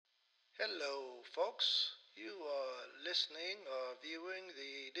Hello, folks. You are listening or viewing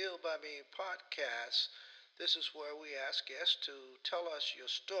the Deal by Me podcast. This is where we ask guests to tell us your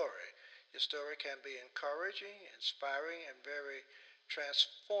story. Your story can be encouraging, inspiring, and very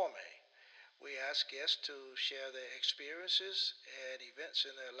transforming. We ask guests to share their experiences and events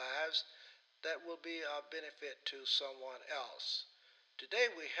in their lives that will be of benefit to someone else. Today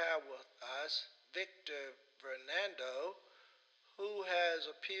we have with us Victor Varnado, who has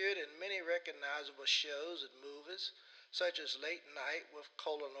appeared in many recognizable shows and movies, such as Late Night with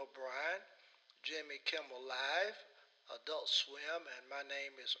Conan O'Brien, Jimmy Kimmel Live, Adult Swim, and My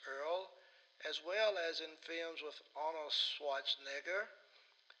Name is Earl, as well as in films with Arnold Schwarzenegger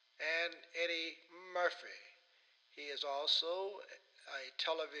and Eddie Murphy. He is also a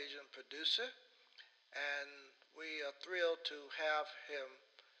television producer, and we are thrilled to have him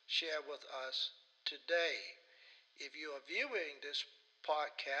share with us today. If you are viewing this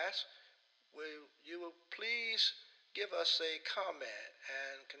podcast, you will please give us a comment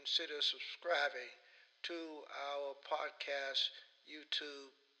and consider subscribing to our podcast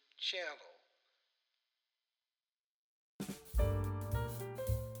YouTube channel.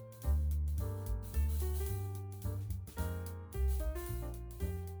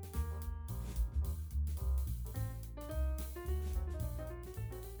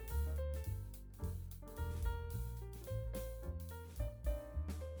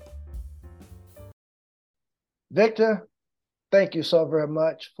 Victor, thank you so very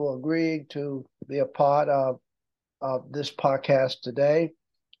much for agreeing to be a part of this podcast today.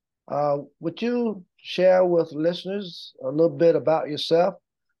 Would you share with listeners a little bit about yourself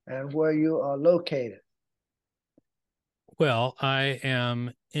and where you are located? Well, I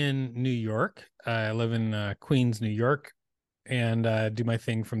am in New York. I live in Queens, New York, and do my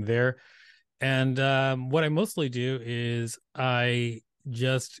thing from there. And what I mostly do is I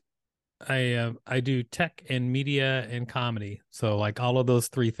do tech and media and comedy. So like all of those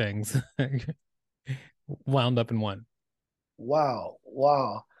three things wound up in one. Wow,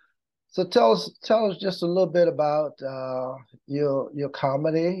 wow. So tell us just a little bit about your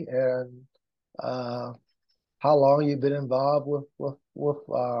comedy and uh, how long you've been involved with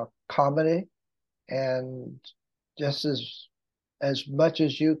comedy, and just as much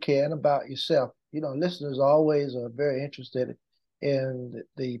as you can about yourself. Listeners always are very interested in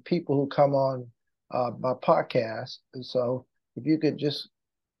the people who come on my podcast, and so if you could just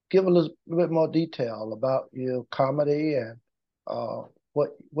give a little bit more detail about your comedy and uh,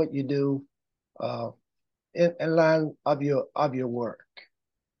 what you do uh, in line of your work.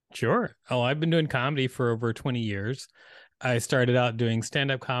 Sure. Oh, I've been doing comedy for over 20 years. I started out doing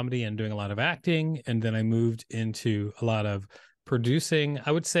stand-up comedy and doing a lot of acting, and then I moved into a lot of producing.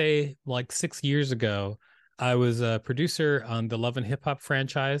 I would say like 6 years ago, I was a producer on the Love and Hip Hop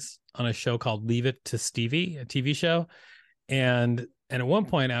franchise on a show called Leave It to Stevie, a TV show. And at one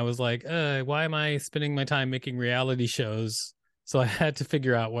point I was like, why am I spending my time making reality shows? So I had to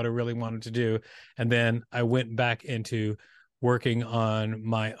figure out what I really wanted to do. And then I went back into working on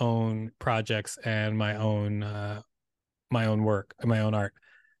my own projects and my own work and my own art.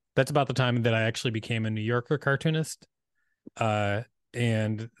 That's about the time that I actually became a New Yorker cartoonist. Uh,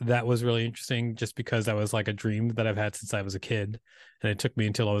 and that was really interesting just because that was like a dream that I've had since I was a kid. And it took me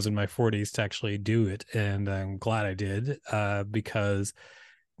until I was in my 40s to actually do it. And I'm glad I did, because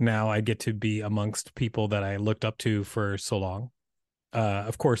now I get to be amongst people that I looked up to for so long.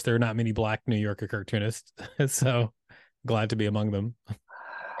 Of course, there are not many Black New Yorker cartoonists. So glad to be among them.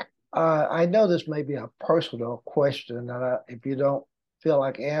 I know this may be a personal question, and if you don't feel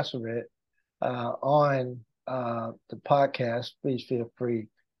like answering it on the podcast, please feel free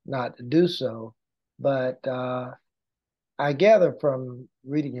not to do so. But I gather from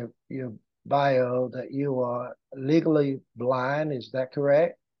reading your bio that you are legally blind. Is that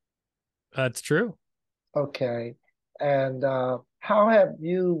correct? That's true. Okay. And how have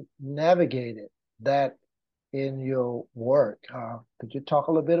you navigated that in your work? Could you talk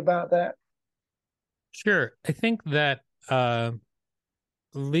a little bit about that? Sure. I think that for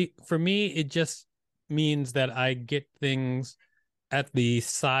me, it just means that I get things at the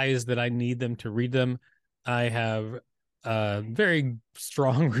size that I need them to read them. I have very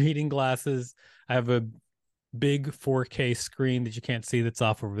strong reading glasses. I have a big 4K screen that you can't see that's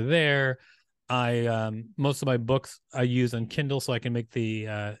off over there. I Most of my books I use on Kindle so I can make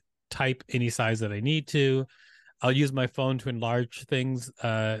the type any size that I need to. I'll use my phone to enlarge things.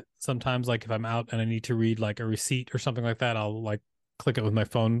 Sometimes, like if I'm out and I need to read like a receipt or something like that, I'll like click it with my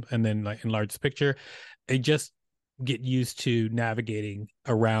phone and then like enlarge the picture. I just get used to navigating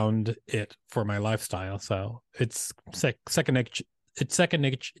around it for my lifestyle. So it's it's second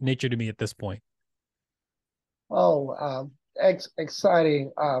nature to me at this point. Oh,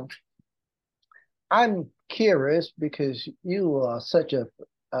 exciting. I'm curious because you are such a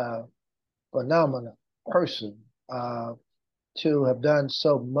uh, phenomenal person to have done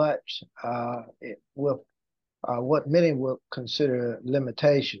so much with what many would consider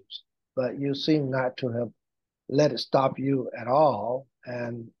limitations, but you seem not to have let it stop you at all,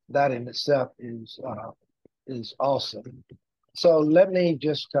 and that in itself is awesome. So let me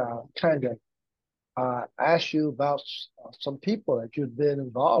just kind of ask you about some people that you've been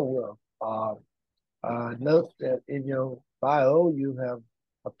involved with. Note that in your bio, you have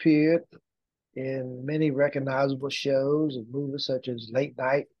appeared in many recognizable shows and movies such as Late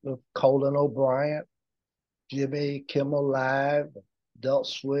Night with Conan O'Brien, Jimmy Kimmel Live, Adult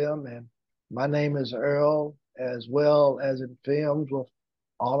Swim, and My Name is Earl, as well as in films with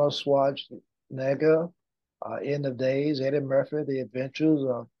Arnold Schwarzenegger, End of Days, Eddie Murphy, The Adventures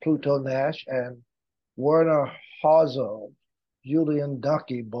of Pluto Nash, and Werner Herzog, Julian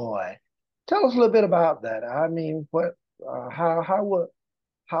Donkey Boy. Tell us a little bit about that. I mean,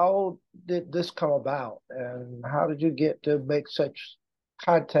 how did this come about, and how did you get to make such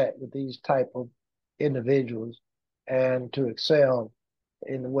contact with these type of individuals and to excel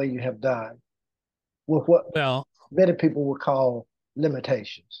in the way you have done with what Well, many people would call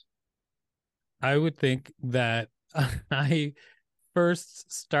limitations? I would think that I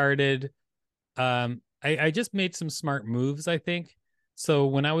first started I just made some smart moves, I think. So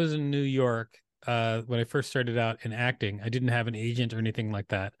when I was in New York, when I first started out in acting, I didn't have an agent or anything like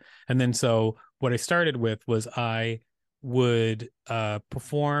that. And then so what I started with was I would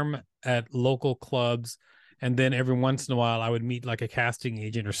perform at local clubs, and then every once in a while I would meet like a casting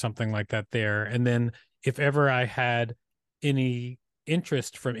agent or something like that there. And then if ever I had any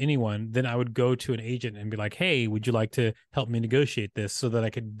interest from anyone, then I would go to an agent and be like, "Hey, would you like to help me negotiate this?" So that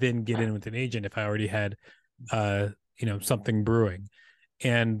I could then get in with an agent if I already had, uh, something brewing,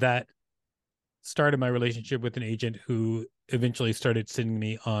 and that started my relationship with an agent who eventually started sending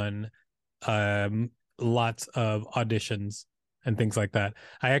me on lots of auditions and things like that.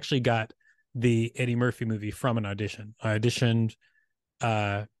 I actually got the Eddie Murphy movie from an audition. I auditioned.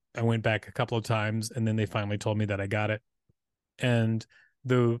 Uh, I went back a couple of times, and then they finally told me that I got it. And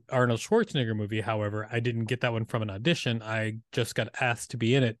the Arnold Schwarzenegger movie, however, I didn't get that one from an audition. I just got asked to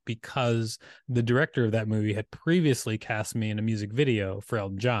be in it because the director of that movie had previously cast me in a music video for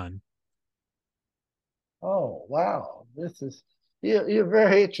Elton John. Oh, wow. You're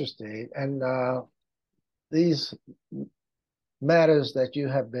very interesting. And these matters that you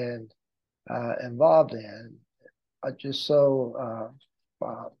have been involved in are just so,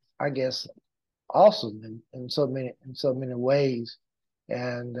 I guess, awesome in so many ways.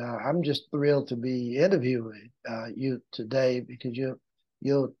 And I'm just thrilled to be interviewing you today because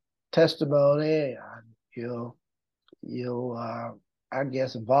your testimony, your your I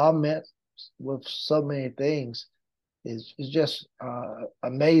guess involvement with so many things is just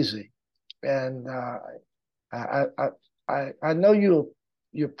amazing. And I, I I know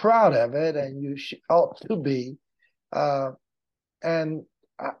you're proud of it, and ought to be. Uh, and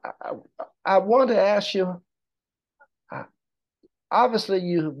I, I I want to ask you. uh, Obviously,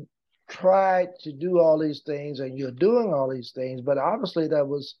 you tried to do all these things, and you're doing all these things, but obviously there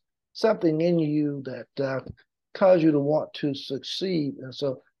was something in you that caused you to want to succeed. And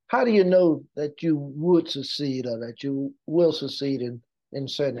so, how do you know that you would succeed or that you will succeed in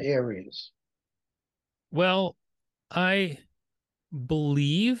certain areas? Well, I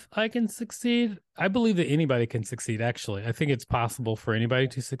believe I can succeed. I believe that anybody can succeed, actually. I think it's possible for anybody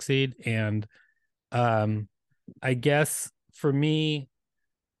to succeed. And um, I guess for me,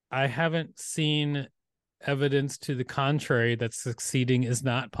 I haven't seen evidence to the contrary that succeeding is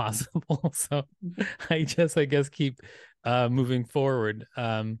not possible. So I guess keep moving forward.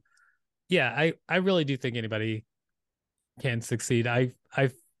 Yeah, I really do think anybody can succeed. I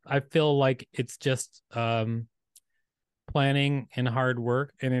feel like it's just planning and hard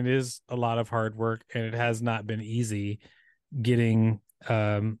work, and it is a lot of hard work, and it has not been easy getting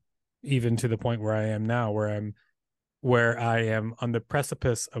even to the point where I am now, where I am on the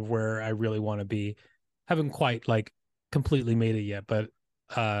precipice of where I really want to be. Haven't quite like completely made it yet, but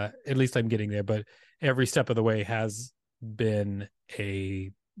at least I'm getting there. But every step of the way has been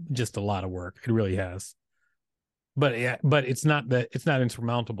a just a lot of work. It really has. But yeah, but it's not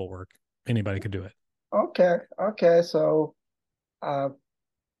insurmountable work. Anybody could do it. Okay, okay. So uh,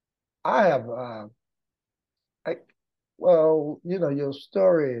 I have, I, well, your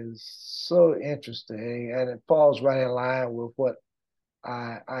story is so interesting, and it falls right in line with what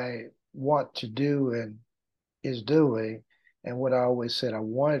I want to do and is doing. and what I always said I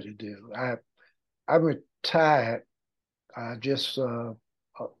wanted to do. I retired just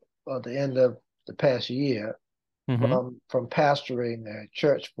at the end of the past year Mm-hmm. from pastoring a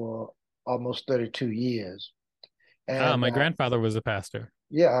church for almost 32 years. Ah, And my grandfather was a pastor.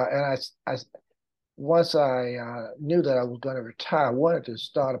 yeah, and I once I knew that I was going to retire, I wanted to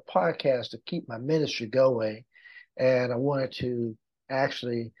start a podcast to keep my ministry going, and I wanted to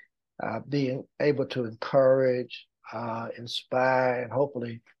actually be able to encourage, inspire, and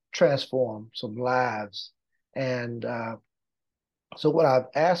hopefully transform some lives. And so, what I've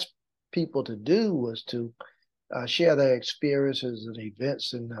asked people to do was to share their experiences and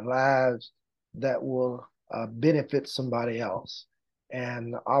events in their lives that will benefit somebody else.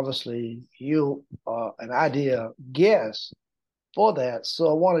 And obviously, you are an ideal guest for that. So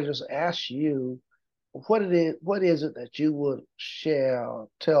I want to just ask you what is it that you would share or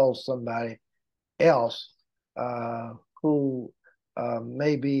tell somebody else uh, who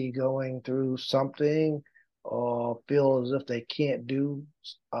may be going through something or feel as if they can't do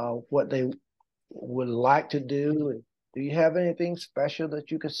what they would like to do. Do you have anything special that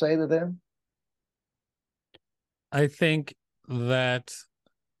you could say to them? I think that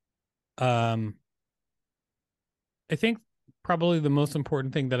um I think probably the most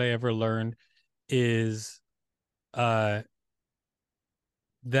important thing that I ever learned is uh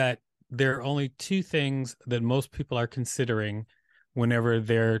that there are only two things that most people are considering whenever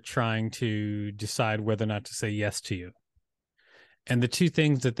they're trying to decide whether or not to say yes to you. And the two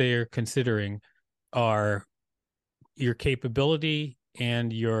things that they are considering are your capability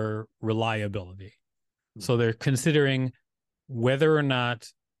and your reliability. So they're considering whether or not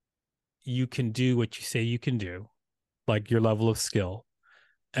you can do what you say you can do, like your level of skill.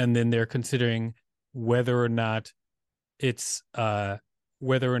 And then they're considering whether or not it's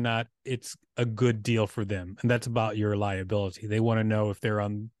whether or not it's a good deal for them. And that's about your reliability. They want to know if they're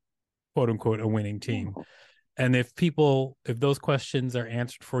on quote unquote a winning team. And if those questions are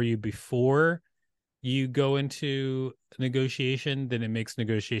answered for you before you go into negotiation, then it makes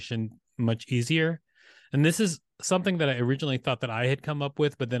negotiation much easier. And this is something that I originally thought that I had come up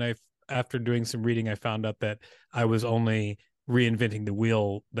with, but then after doing some reading, I found out that I was only reinventing the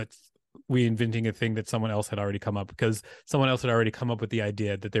wheel. That's reinventing a thing that someone else had already come up, because someone else had already come up with the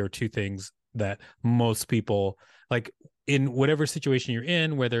idea that there are two things that most people like in whatever situation you're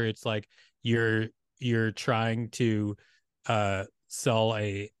in, whether it's like you're you're trying to sell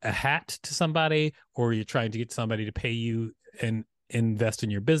a hat to somebody, or you're trying to get somebody to pay you and invest in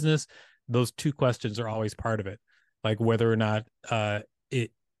your business. Those two questions are always part of it, like whether or not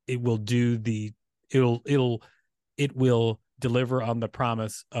it it will do the it'll it will deliver on the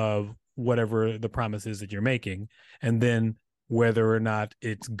promise of whatever the promise is that you're making, and then whether or not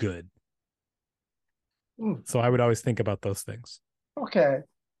it's good. Mm, So I would always think about those things. okay.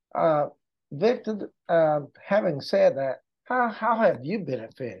 Uh, Victor, having said that, how have you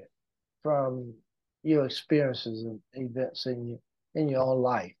benefited from your experiences and events in your own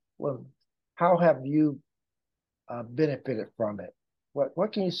life? Well, how have you benefited from it?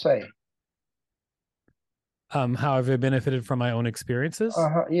 What can you say? How have I benefited from my own experiences?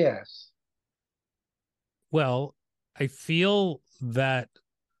 Uh-huh, yes. Well, I feel that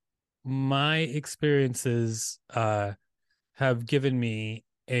my experiences have given me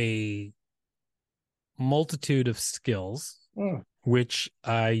a multitude of skills Mm, which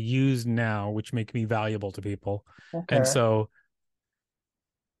I use now, which make me valuable to people. And okay. so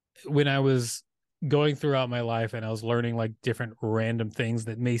when I was going throughout my life and I was learning like different random things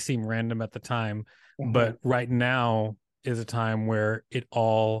that may seem random at the time, Hmm. but right now is a time where it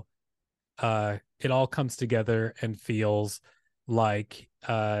all comes together and feels like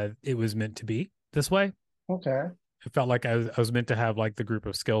it was meant to be this way. Okay. It felt like I was meant to have like the group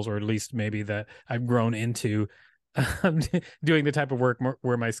of skills, or at least maybe that I've grown into doing the type of work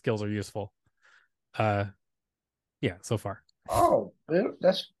where my skills are useful. Uh, yeah, so far. Oh,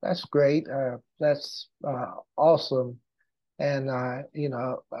 that's great. That's awesome, and I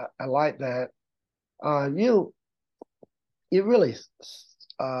like that. You really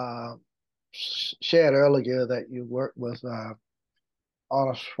uh, shared earlier that you worked with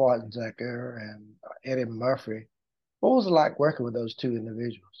Arnold Schwarzenegger and Eddie Murphy. What was it like working with those two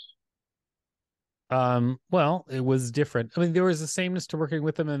individuals? Well, it was different. I mean, there was a sameness to working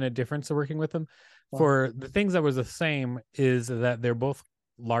with them and a difference to working with them. Uh, For the things that was the same is that they're both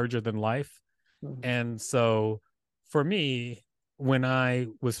larger than life. mm, And so for me, when I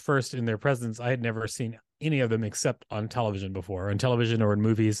was first in their presence, I had never seen any of them except on television before, on television or in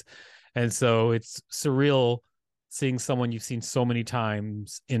movies. And so it's surreal seeing someone you've seen so many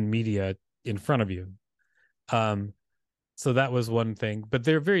times in media in front of you. Um, So that was one thing, but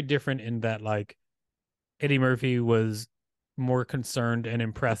they're very different in that like Eddie Murphy was more concerned and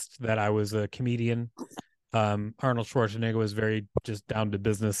impressed that I was a comedian. Arnold Schwarzenegger was very just down to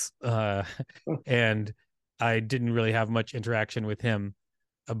business, and I didn't really have much interaction with him.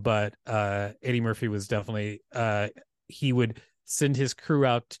 But Eddie Murphy was definitely he would send his crew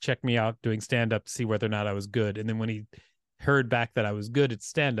out to check me out doing stand up to see whether or not I was good, and then when he heard back that I was good at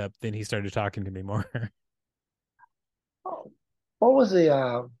stand up, then he started talking to me more. Oh, what was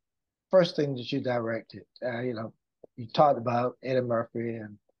the first thing that you directed? You talked about Eddie Murphy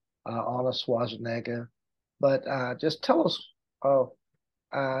and Arnold Schwarzenegger, but just tell us, uh,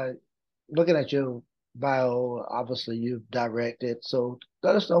 uh, looking at your bio, obviously you've directed. So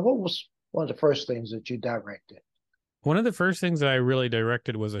let us know what was one of the first things that you directed. One of the first things that I really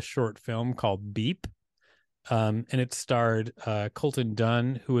directed was a short film called Beep, and it starred Colton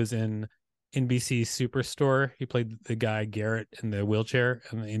Dunn, who was in NBC Superstore. He played the guy Garrett in the wheelchair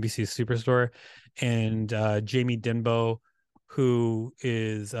in the NBC Superstore, and Jamie Denbo, who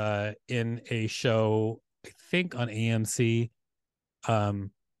is in a show I think on AMC,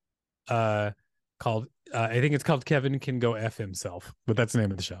 um, uh, called I think it's called Kevin Can Go F Himself, but that's the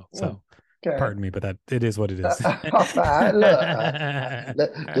name of the show. Hmm, So okay. pardon me, but that it is what it is. All right,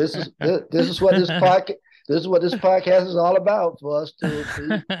 look, this is what this podcast is all about for us to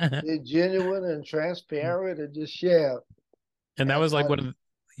be genuine and transparent and just share. And that And was like one of the,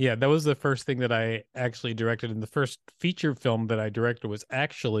 yeah, that was the first thing that I actually directed. And the first feature film that I directed was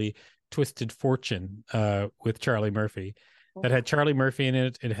actually Twisted Fortune, with Charlie Murphy. That had Charlie Murphy in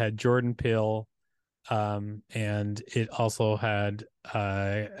it. It had Jordan Peele, and it also had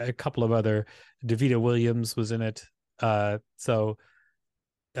a couple of other. Davita Williams was in it. And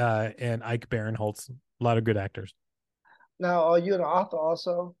Ike Barinholtz, a lot of good actors. now, are you an author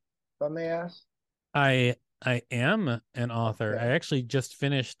also, if I may ask? I am an author. Okay. I actually just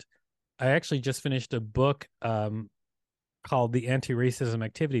finished a book called the Anti-Racism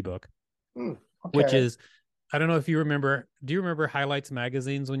Activity Book, Hmm, which okay. is I don't know if you remember. Do you remember Highlights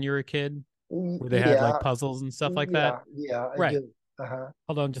magazines when you were a kid, where they had like Yeah, puzzles and stuff like that? yeah, I Right. do. Uh-huh.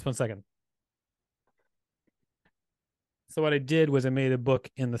 Hold on just one second. So what I did was I made a book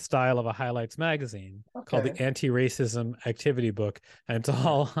in the style of a Highlights magazine called the Okay. Anti-Racism Activity Book, and it's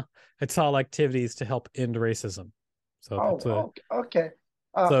all it's all activities to help end racism. So that's a Oh, okay.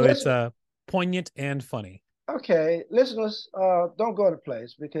 so it's Listen, poignant and funny. okay, listeners, don't go to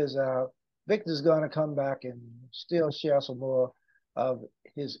place because Victor's going to come back and still share some more of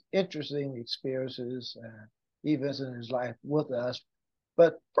his interesting experiences and events in his life with us.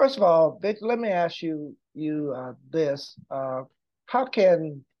 But first of all, Victor, let me ask you this: how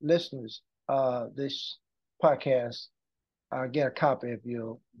can listeners this podcast get a copy of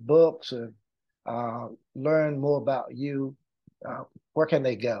your books and learn more about you? Uh, where can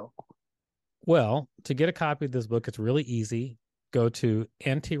they go? Well, to get a copy of this book, it's really easy. Go to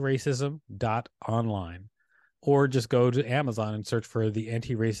antiracism.online or just go to Amazon and search for the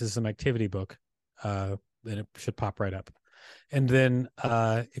Anti-Racism Activity Book. And it should pop right up. And then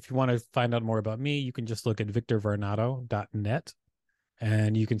if you want to find out more about me, you can just look at victorvarnado.net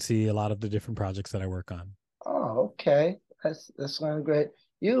and you can see a lot of the different projects that I work on. Oh, okay. That's sounds great.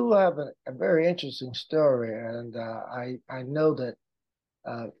 You have a very interesting story, and I know that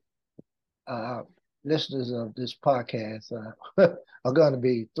uh, uh, listeners of this podcast are going to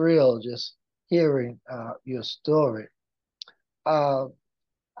be thrilled just hearing your story. Uh,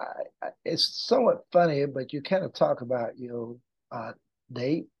 it's somewhat funny, but you kind of talk about your uh,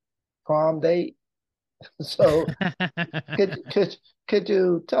 date, prom date. So could could could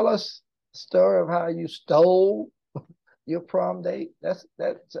you tell us the story of how you stole your prom date? That's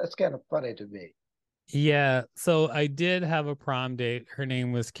kind of funny to me. Yeah, so I did have a prom date. Her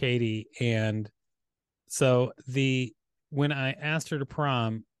name was Katie, and so the when I asked her to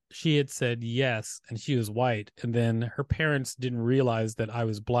prom, she had said yes, and she was white. And then her parents didn't realize that I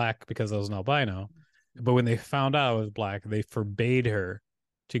was black because I was an albino. But when they found out I was black, they forbade her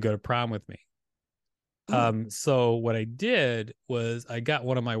to go to prom with me. Hmm. So what I did was I got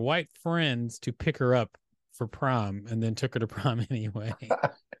one of my white friends to pick her up for prom, and then took her to prom anyway.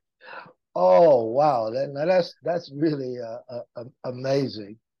 Oh wow, that's really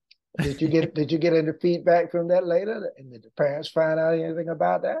amazing. Did you get any feedback from that later? And did the parents find out anything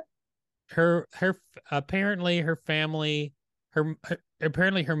about that? Her apparently her family her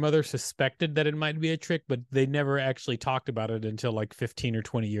apparently her mother suspected that it might be a trick, but they never actually talked about it until like 15 or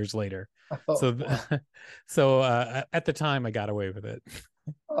 20 years later. Oh So wow. so at the time I got away with it.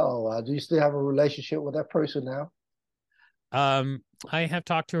 Oh wow. Do you still have a relationship with that person now? I have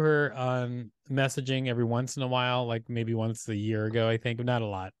talked to her on messaging every once in a while, like maybe once a year ago, I think. Not a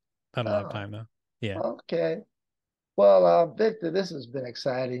lot. Not a lot of Oh, time though. Yeah. okay. Well, Victor, this has been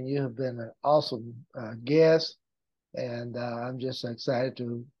exciting. You have been an awesome guest, and I'm just excited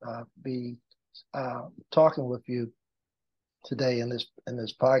to be talking with you today in this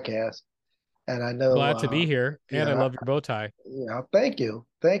podcast. And I know, Glad to be here. And I yeah, love your bow tie. thank you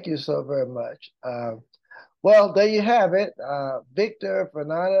so very much. Well, there you have it. Victor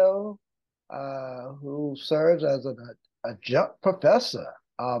Varnado, who serves as an adjunct professor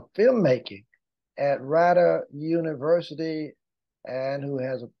of filmmaking at Rider University and who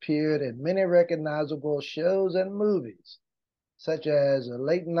has appeared in many recognizable shows and movies, such as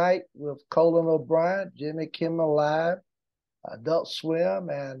Late Night with Colin O'Brien, Jimmy Kimmel Live, Adult Swim,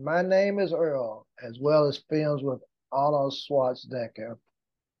 and My Name is Earl, as well as films with Arnold Schwarzenegger,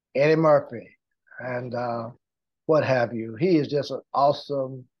 Eddie Murphy, and what have you. He is just an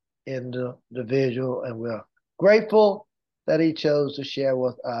awesome individual, and we're grateful that he chose to share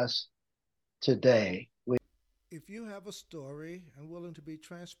with us today. If you have a story and willing to be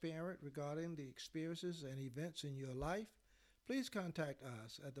transparent regarding the experiences and events in your life, please contact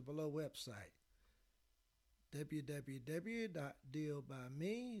us at the below website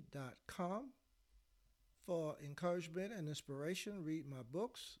www.dealbyme.com. For encouragement and inspiration, read my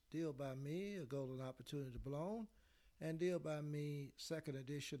books, Deal by Me, A Golden Opportunity Blown, and Deal by Me, second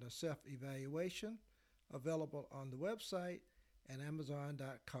edition of Self Evaluation, available on the website and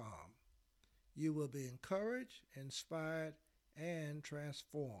Amazon.com. You will be encouraged, inspired, and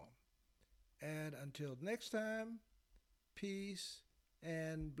transformed. And until next time, peace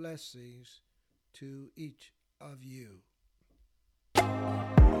and blessings to each of you.